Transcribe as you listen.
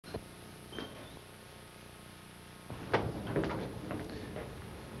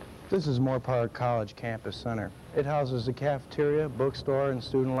This is Moorpark College Campus Center. It houses the cafeteria, bookstore, and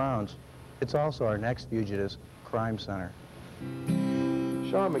student lounge. It's also our next fugitives crime center.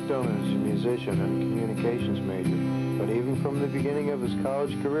 Sean McDonough is a musician and a communications major, but even from the beginning of his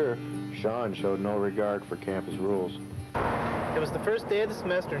college career, Sean showed no regard for campus rules. It was the first day of the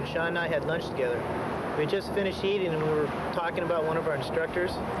semester, and Sean and I had lunch together. We had just finished eating, and we were talking about one of our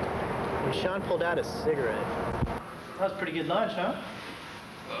instructors, and Sean pulled out a cigarette. That was a pretty good lunch, huh?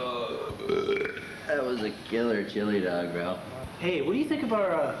 That was a killer chili dog, bro. Hey, what do you think of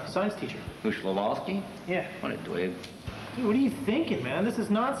our science teacher? Who, Slavoski? Yeah. What a twig. Dude, what are you thinking, man? This is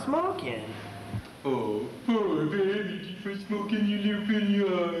not smoking. Oh, poor baby, for smoking your little pretty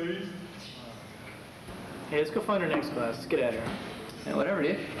eyes. Hey, let's go find our next class. Let's get at her. Yeah, whatever,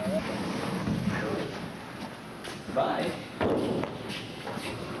 dude. Bye.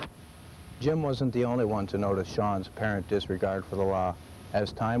 Jim wasn't the only one to notice Sean's apparent disregard for the law.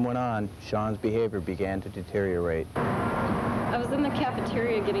 As time went on, Sean's behavior began to deteriorate. I was in the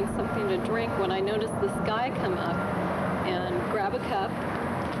cafeteria getting something to drink when I noticed this guy come up and grab a cup.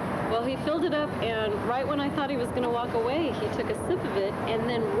 Well, he filled it up, and right when I thought he was going to walk away, he took a sip of it, and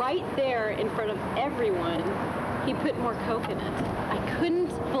then right there in front of everyone, he put more Coke in it. I couldn't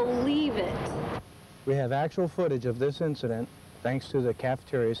believe it. We have actual footage of this incident thanks to the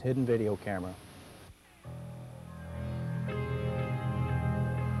cafeteria's hidden video camera.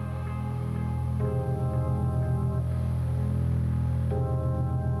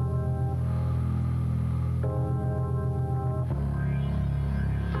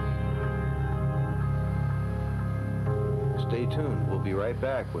 Stay tuned. We'll be right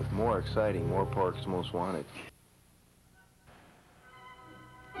back with more exciting Moorpark's Most Wanted.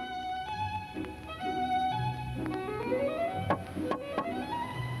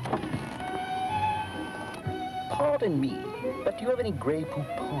 Pardon me, but do you have any Grey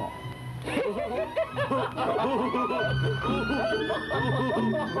Poupon?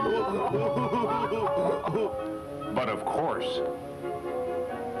 But of course.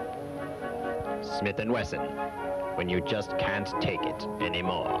 Smith & Wesson, when you just can't take it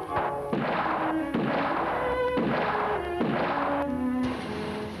anymore.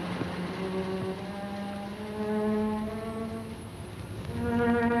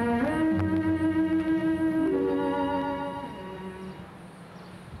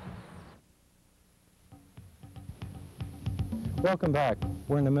 Welcome back.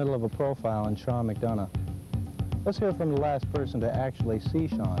 We're in the middle of a profile on Sean McDonough. Let's hear from the last person to actually see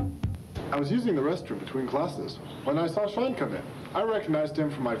Sean. I was using the restroom between classes when I saw Sean come in. I recognized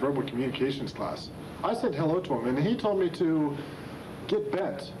him from my verbal communications class. I said hello to him, and he told me to get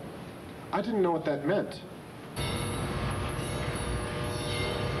bent. I didn't know what that meant.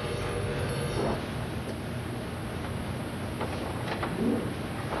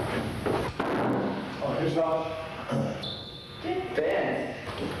 Oh, here's Sean. Get bent.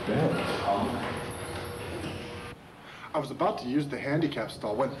 Get bent. I was about to use the handicap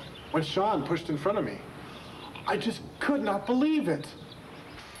stall when Sean pushed in front of me. I just could not believe it.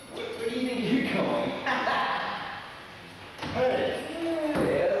 Where do you think you're going? Hey.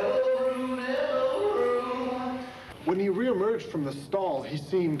 When he reemerged from the stall, he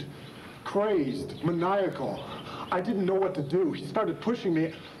seemed crazed, maniacal. I didn't know what to do. He started pushing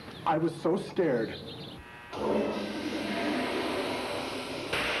me. I was so scared.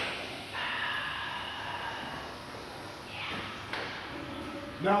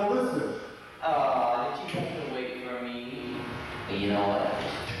 Now listen. Oh, did you have to wait for me? But you know what?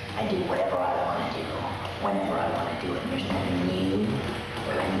 I do whatever I want to do, whenever I want to do it. There's nothing you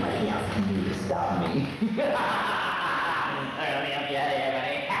or anybody else can do to stop me. All right, let me help you out of here,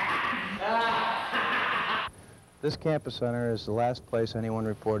 buddy. This campus center is the last place anyone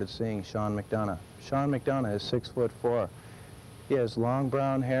reported seeing Sean McDonough. Sean McDonough is 6'4". He has long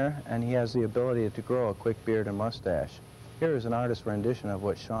brown hair, and he has the ability to grow a quick beard and mustache. Here is an artist's rendition of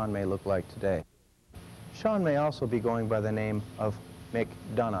what Sean may look like today. Sean may also be going by the name of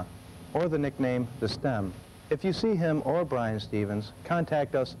McDonough, or the nickname The Stem. If you see him or Brian Stevens,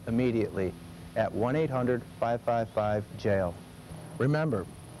 contact us immediately at 1-800-555-JAIL. Remember,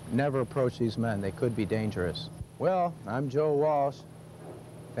 never approach these men. They could be dangerous. Well, I'm Joe Walsh.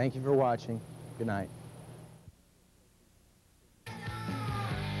 Thank you for watching. Good night.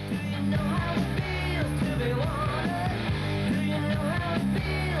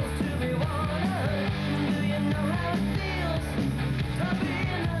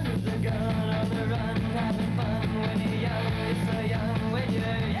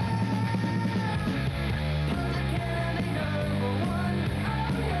 Number one,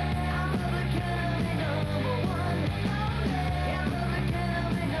 oh yeah, number can be number one.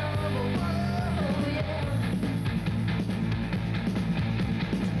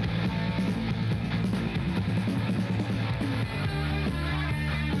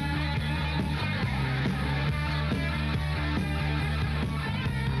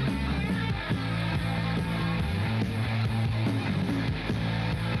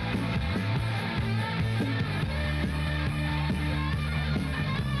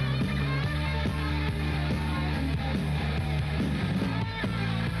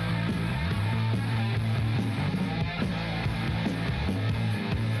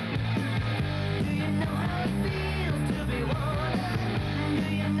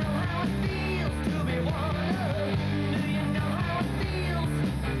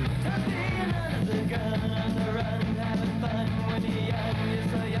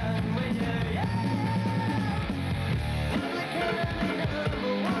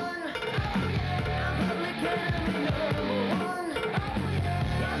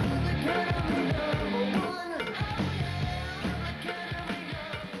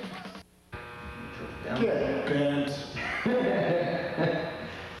 Get bent.